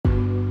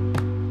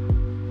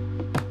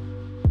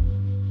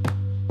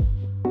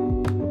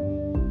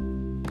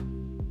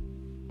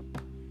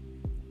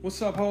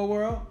What's up, whole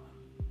world?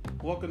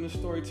 Welcome to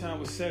Storytime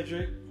with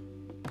Cedric,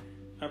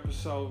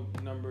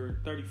 episode number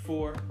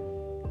 34.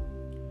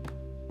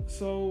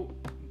 So,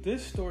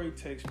 this story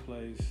takes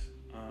place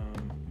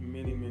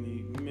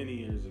many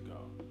years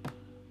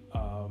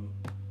ago.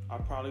 I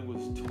probably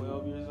was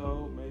 12 years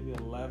old, maybe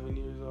 11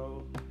 years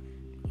old.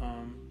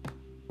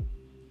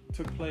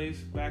 Took place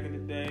back in the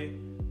day.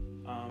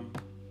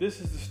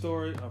 This is the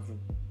story of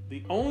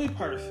the only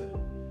person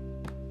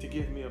to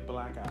give me a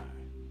black eye.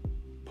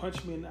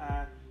 Punched me in the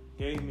eye,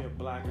 gave me a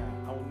black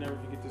eye. I will never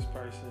forget this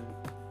person.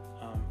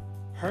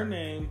 Her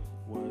name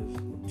was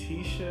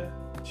Tisha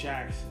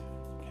Jackson,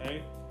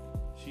 okay?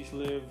 She's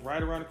lived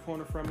right around the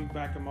corner from me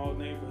back in my old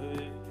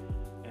neighborhood.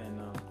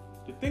 And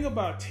the thing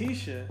about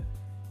Tisha,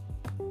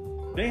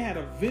 they had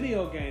a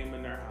video game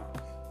in their house.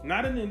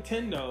 Not a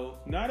Nintendo,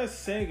 not a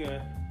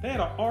Sega. They had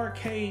an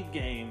arcade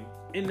game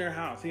in their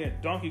house. They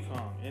had Donkey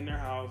Kong in their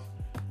house.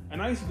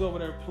 And I used to go over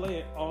there and play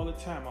it all the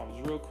time. I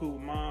was real cool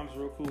with moms,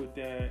 real cool with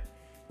dad.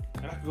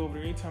 And I could go over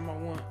there anytime I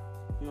want,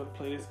 to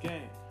play this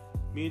game.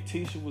 Me and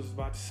Tisha was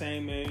about the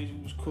same age.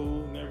 We was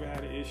cool, never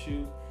had an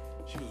issue.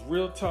 She was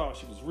real tall.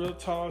 She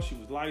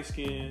was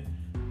light-skinned.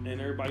 And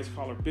everybody used to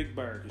call her Big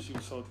Bird because she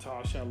was so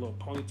tall. She had a little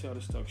ponytail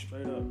that stuck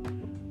straight up.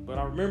 But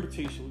I remember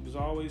Tisha. We was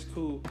always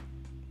cool.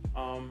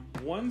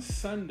 One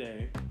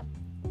Sunday,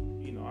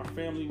 our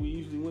family, we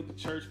usually went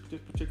to church. This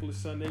particular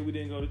Sunday, we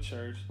didn't go to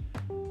church.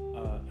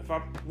 If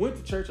I went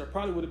to church, I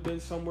probably would have been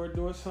somewhere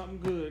doing something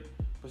good.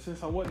 But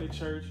since I wasn't at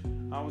church,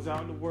 I was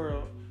out in the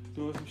world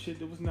doing some shit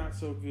that was not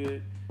so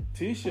good.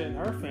 Tisha and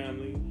her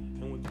family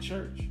went to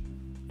church.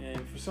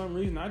 And for some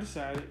reason, I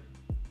decided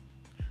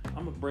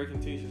I'm going to break in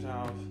Tisha's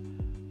house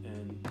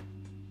and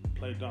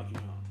play Donkey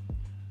Kong.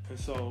 And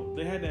so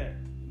they had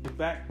the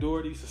back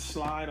door that used to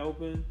slide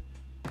open.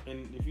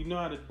 And if you know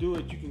how to do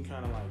it, you can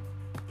kind of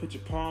like put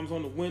your palms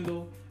on the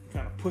window,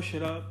 kind of push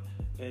it up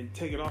and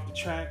take it off the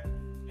track.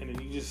 And then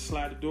you just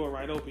slide the door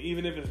right open.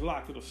 Even if it's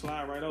locked, it'll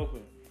slide right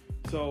open.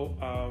 So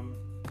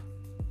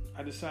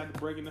I decided to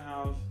break in the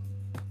house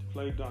to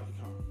play Donkey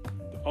Kong,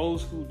 the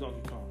old school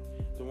Donkey Kong,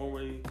 the one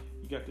where you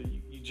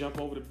jump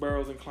over the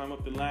barrels and climb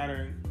up the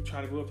ladder and try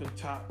to go up to the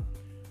top.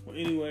 Well,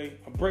 anyway,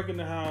 I break in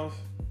the house.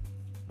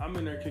 I'm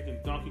in there kicking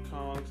Donkey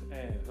Kong's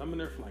ass. I'm in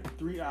there for like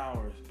 3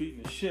 hours,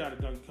 beating the shit out of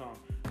Donkey Kong.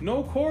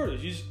 No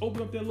quarters. You just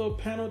open up that little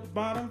panel at the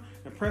bottom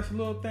and press a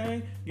little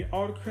thing, get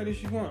all the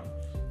credits you want.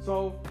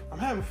 So I'm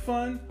having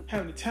fun,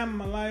 having the time of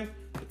my life.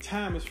 The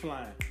time is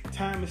flying.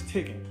 Time is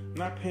ticking. I'm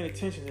not paying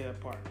attention to that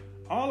part.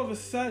 All of a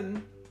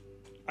sudden,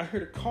 I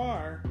hear the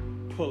car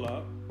pull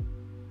up.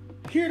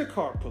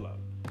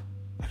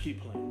 I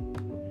keep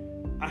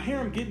playing. I hear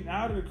him getting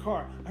out of the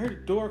car. I hear the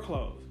door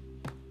close.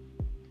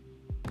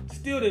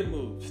 Still didn't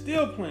move.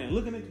 Still playing.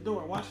 Looking at the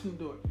door. Watching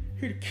the door.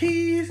 Hear the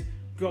keys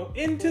go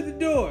into the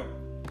door.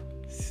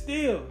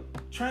 Still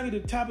trying to get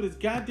to the top of this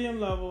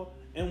goddamn level.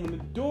 And when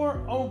the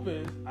door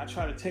opens, I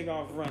try to take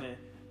off running.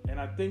 And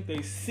I think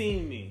they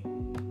seen me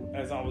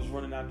as I was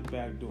running out the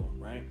back door,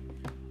 right?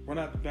 Run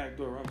out the back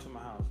door, run to my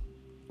house.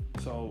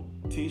 So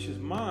Tisha's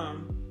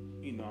mom,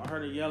 I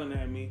heard her yelling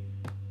at me.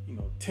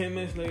 10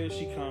 minutes later,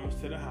 she comes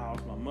to the house.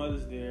 My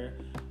mother's there.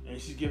 And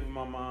she's giving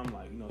my mom,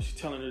 she's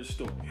telling her the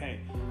story.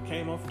 Hey,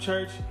 came home from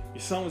church.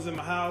 Your son was in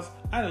my house.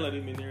 I didn't let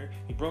him in there.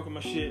 He broke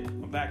my shit.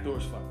 My back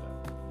door's fucked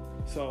up.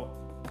 So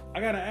I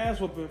got an ass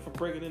whooping for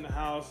breaking in the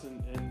house.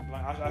 And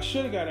I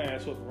should have got an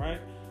ass whooping, right?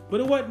 But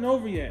it wasn't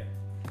over yet.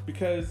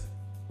 Because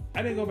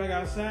I didn't go back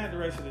outside the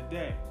rest of the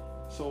day.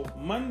 So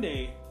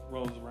Monday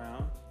rolls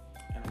around,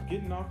 and I'm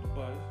getting off the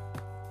bus,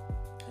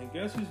 and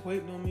guess who's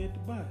waiting on me at the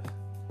bus?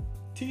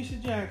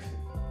 Tisha Jackson,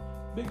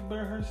 Big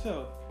Bird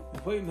herself,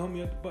 is waiting on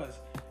me at the bus.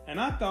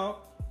 And I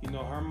thought,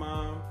 her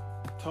mom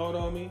told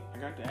on me, I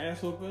got the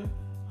ass whooping.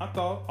 I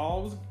thought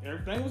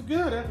everything was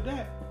good after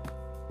that.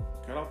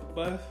 Got off the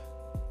bus.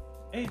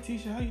 Hey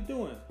Tisha, how you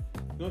doing?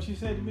 You know what she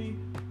said to me?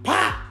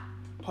 Pop!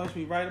 Punched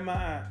me right in my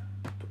eye.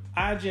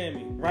 Eye jammed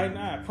me right in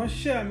the eye. Punched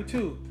the shit out of me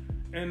too.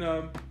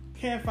 And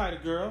can't fight a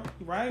girl,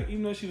 right?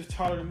 Even though she was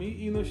taller than me,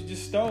 even though she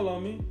just stole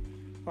on me.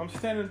 I'm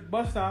standing at the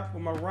bus stop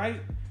with my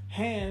right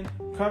hand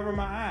covering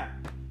my eye.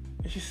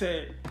 And she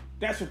said,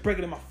 that's for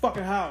breaking in my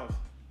fucking house.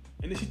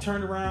 And then she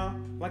turned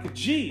around like a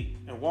G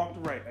and walked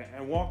away.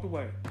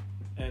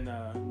 And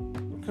I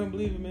couldn't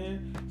believe it,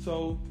 man.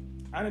 So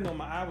I didn't know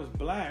my eye was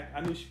black.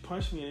 I knew she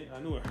punched me. I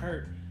knew it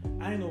hurt.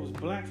 I didn't know it was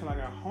black till I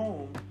got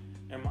home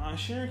and my Aunt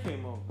Sharon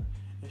came over.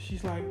 And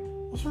she's like,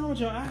 what's wrong with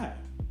your eye?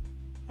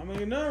 I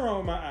mean, nothing wrong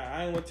with my eye.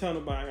 I ain't want to tell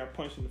nobody I got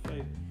punched in the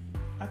face.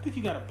 I think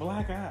you got a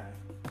black eye.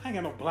 I ain't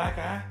got no black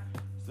eye.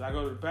 So I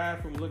go to the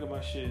bathroom and look at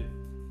my shit.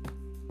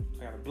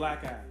 I got a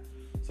black eye.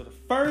 So the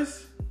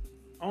first,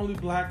 only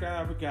black eye I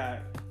ever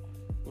got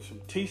was from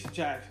Tisha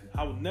Jackson.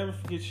 I will never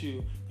forget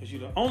you because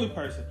you're the only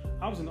person.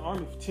 I was in the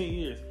Army for 10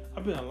 years.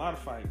 I've been in a lot of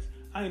fights.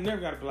 I ain't never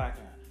got a black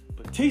eye.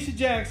 But Tisha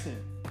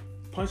Jackson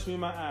punched me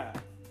in my eye.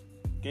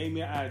 Gave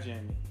me an eye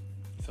jamming.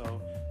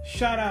 So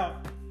shout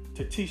out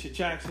to Tisha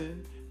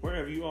Jackson,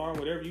 wherever you are,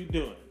 whatever you're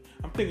doing.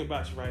 I'm thinking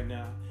about you right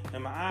now.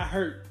 And my eye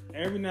hurt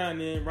every now and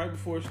then right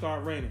before it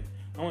started raining.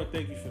 I want to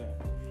thank you for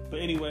that. But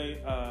anyway,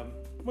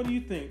 what do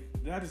you think?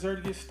 Did I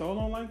deserve to get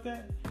stolen like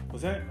that?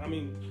 Was that,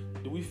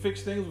 do we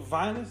fix things with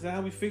violence? Is that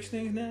how we fix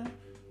things now?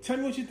 Tell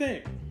me what you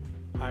think.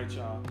 All right,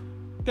 y'all.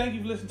 Thank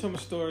you for listening to my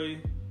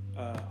story.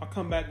 I'll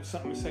come back with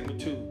something in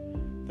segment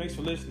 2. Thanks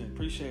for listening.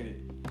 Appreciate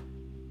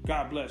it.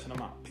 God bless, and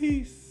I'm out.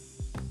 Peace.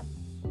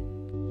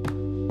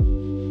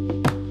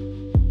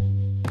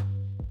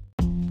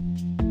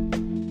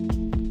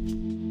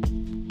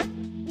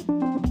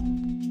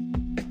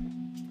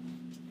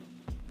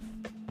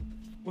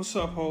 What's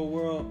up, whole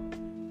world?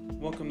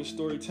 Welcome to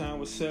Storytime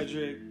with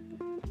Cedric.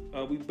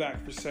 We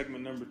back for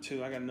segment number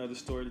 2. I got another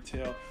story to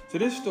tell. So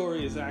this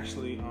story is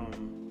actually,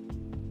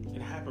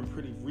 it happened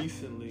pretty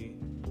recently,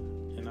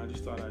 and I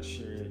just thought I'd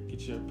share it,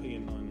 get your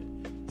opinion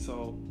on it.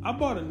 So I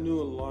bought a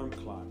new alarm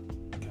clock,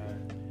 okay?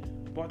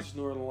 I bought this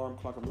new alarm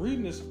clock. I'm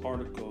reading this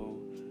article,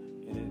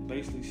 and it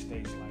basically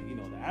states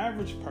the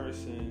average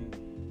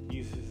person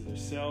uses their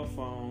cell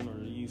phone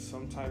or use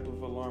some type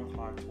of alarm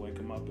clock to wake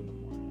them up in the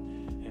morning.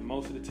 And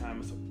most of the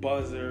time it's a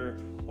buzzer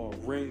or a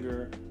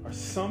ringer or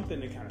something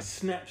that kind of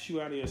snaps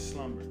you out of your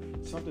slumber,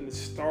 something that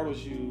startles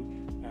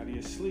you out of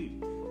your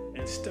sleep.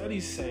 And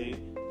studies say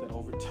that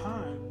over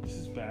time, this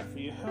is bad for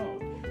your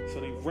health.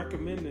 So they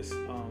recommend this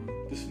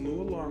this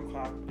new alarm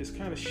clock. It's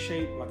kind of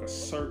shaped like a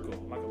circle,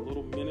 like a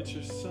little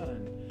miniature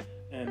sun.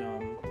 And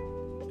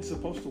it's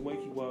supposed to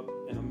wake you up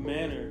in a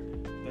manner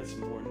that's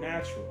more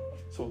natural.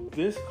 So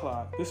this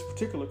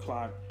particular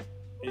clock,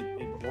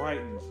 it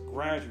brightens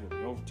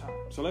gradually over time.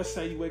 So let's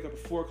say you wake up at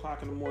 4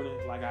 o'clock in the morning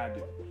like I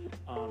do.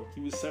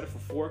 You would set it for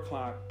 4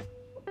 o'clock,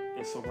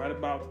 and so right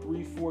about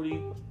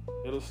 3:40,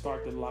 it'll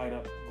start to light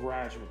up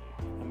gradually.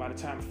 And by the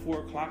time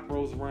 4 o'clock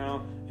rolls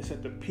around, it's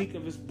at the peak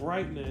of its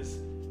brightness,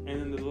 and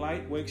then the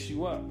light wakes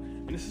you up.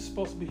 And this is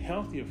supposed to be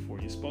healthier for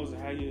you. It's supposed to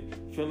have you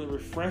feeling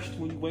refreshed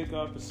when you wake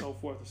up and so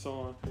forth and so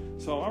on.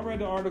 So I read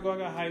the article, I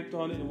got hyped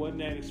on it, it wasn't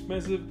that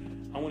expensive.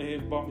 I went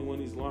ahead and bought me one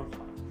of these alarm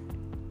clocks.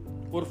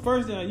 Well, the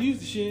first day I used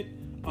the shit,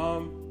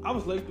 I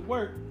was late to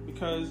work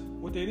because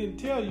what they didn't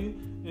tell you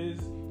is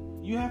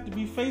you have to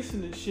be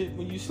facing this shit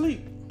when you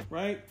sleep,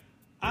 right?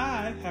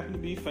 I happened to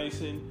be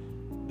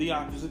facing the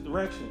opposite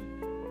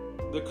direction.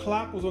 The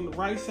clock was on the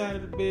right side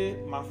of the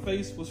bed. My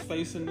face was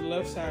facing the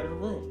left side of the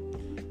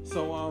room.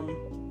 So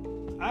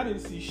I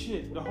didn't see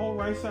shit. The whole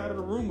right side of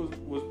the room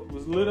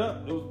was lit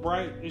up. It was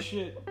bright as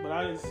shit, but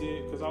I didn't see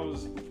it because I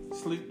was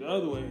asleep the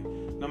other way.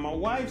 Now my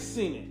wife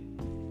seen it.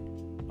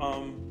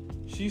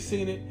 She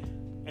seen it,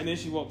 and then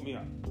she woke me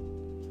up.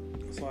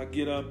 So I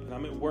get up, and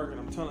I'm at work, and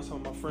I'm telling some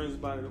of my friends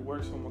about it at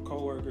work, some of my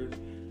coworkers,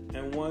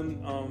 and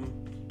one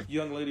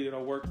young lady that I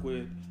work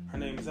with, her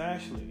name is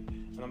Ashley,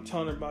 and I'm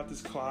telling her about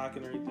this clock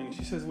and everything.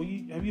 She says, "Well,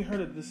 have you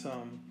heard of this?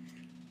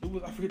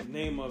 I forget the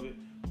name of it,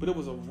 but it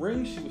was a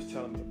ring she was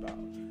telling me about.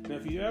 Now,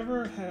 if you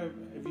ever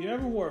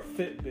wore a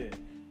Fitbit,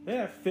 they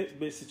have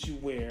Fitbits that you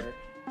wear,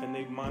 and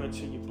they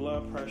monitor your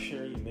blood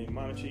pressure, and they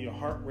monitor your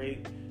heart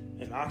rate,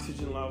 and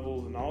oxygen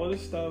levels, and all of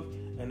this stuff,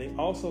 and they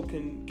also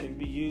can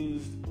be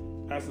used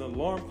as an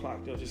alarm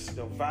clock.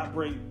 They'll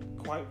vibrate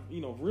quite,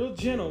 real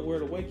gentle where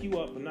to wake you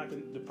up, but not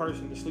the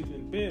person that's sleeping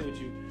in bed with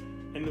you.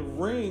 And the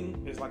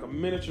ring is like a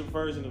miniature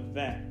version of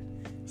that.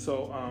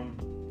 So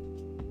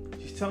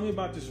she's telling me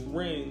about this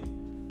ring,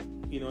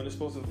 and it's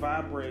supposed to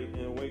vibrate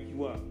and wake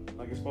you up.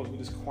 Like it's supposed to be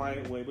this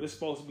quiet way, but it's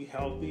supposed to be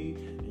healthy,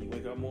 and you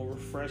wake up more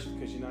refreshed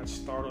because you're not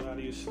startled out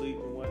of your sleep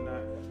and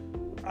whatnot.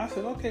 I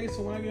said, okay,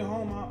 so when I get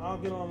home, I'll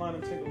get online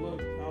and take a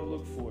look. I'll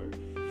look for it.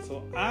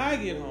 So I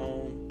get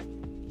home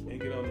and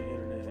get on the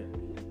internet,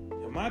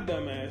 and my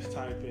dumb ass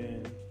type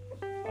in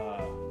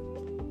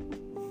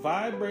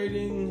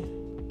vibrating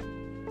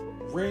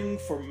ring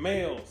for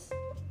males,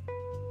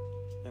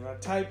 and I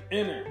type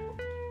enter,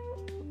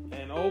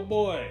 and oh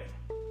boy,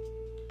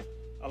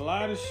 a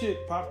lot of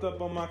shit popped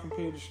up on my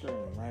computer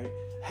screen, right?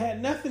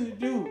 Had nothing to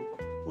do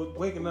with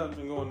waking up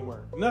and going to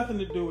work. Nothing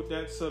to do with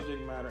that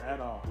subject matter at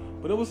all.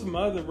 But it was some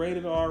other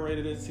rated R,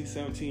 rated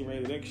NC-17,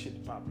 rated X shit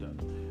that popped up.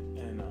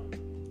 And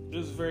it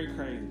was very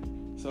crazy.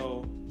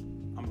 So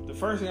the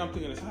first thing I'm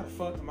thinking is, how the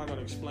fuck am I going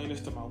to explain this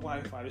to my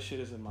wife, why this shit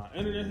is in my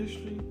internet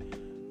history?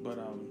 But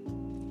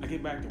I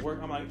get back to work.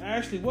 I'm like,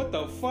 Ashley, what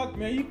the fuck,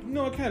 man? You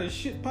know what kind of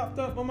shit popped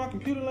up on my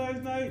computer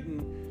last night?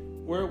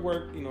 And we're at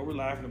work, we're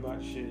laughing about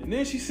the shit. And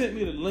then she sent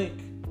me the link,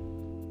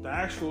 the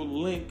actual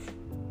link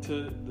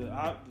to the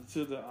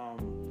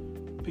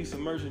piece of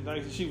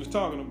merchandise that she was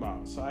talking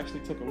about. So I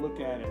actually took a look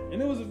at it,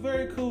 and it was a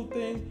very cool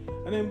thing.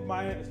 I didn't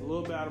buy it; it's a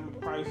little bit out of my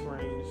price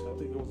range. I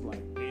think it was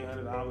like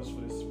 $800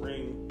 for this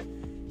ring.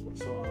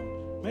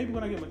 So maybe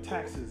when I get my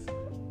taxes,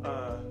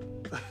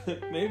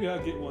 maybe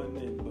I'll get one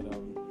then. But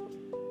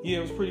yeah,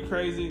 it was pretty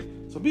crazy.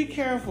 So be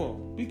careful.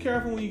 Be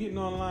careful when you're getting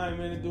online,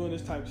 man, and doing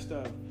this type of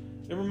stuff.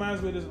 It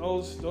reminds me of this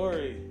old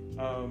story.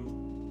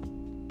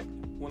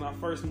 When I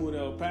first moved to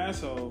El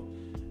Paso,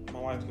 my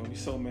wife's gonna be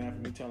so mad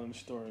for me telling the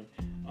story.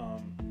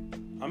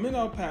 I'm in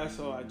El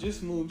Paso. I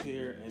just moved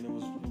here, and it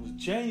was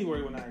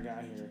January when I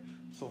got here.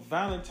 So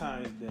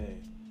Valentine's Day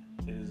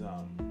is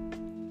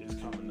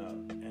coming up,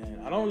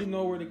 and I don't really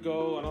know where to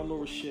go. I don't know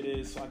where shit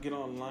is. So I get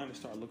online and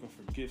start looking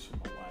for gifts for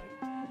my wife.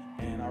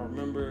 And I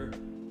remember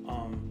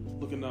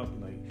looking up,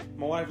 like,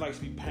 my wife likes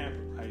to be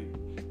pampered, right?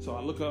 So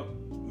I look up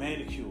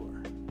manicure.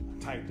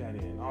 I type that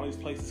in. All these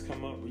places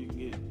come up where you can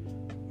get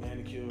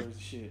manicures and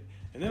shit.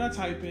 And then I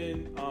type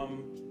in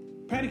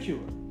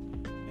pedicure.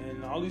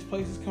 And all these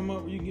places come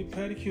up where you can get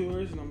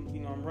pedicures, and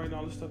I'm writing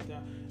all this stuff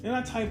down. Then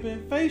I type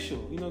in facial,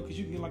 because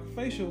you can get like a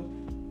facial,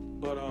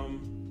 but a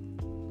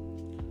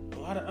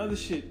lot of other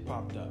shit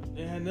popped up.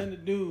 It had nothing to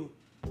do,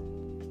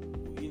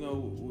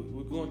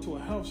 with going to a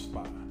health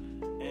spa,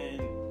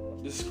 and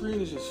the screen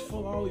is just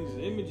full of all these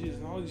images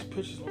and all these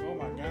pictures. Like, oh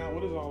my God,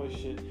 what is all this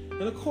shit?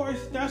 And of course,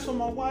 that's when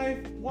my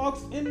wife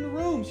walks in the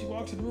room. She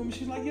walks in the room and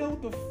she's like, "Yo,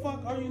 what the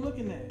fuck are you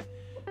looking at?"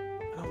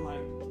 And I'm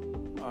like,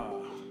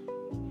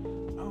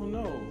 I don't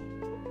know.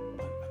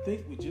 I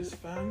think we just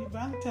found your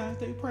Valentine's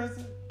Day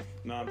present.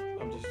 No, I'm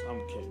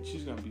kidding.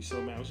 She's gonna be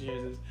so mad when she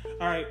hears this.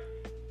 All right,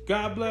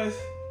 God bless.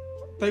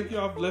 Thank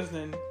y'all for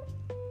listening,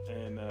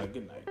 and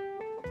good night.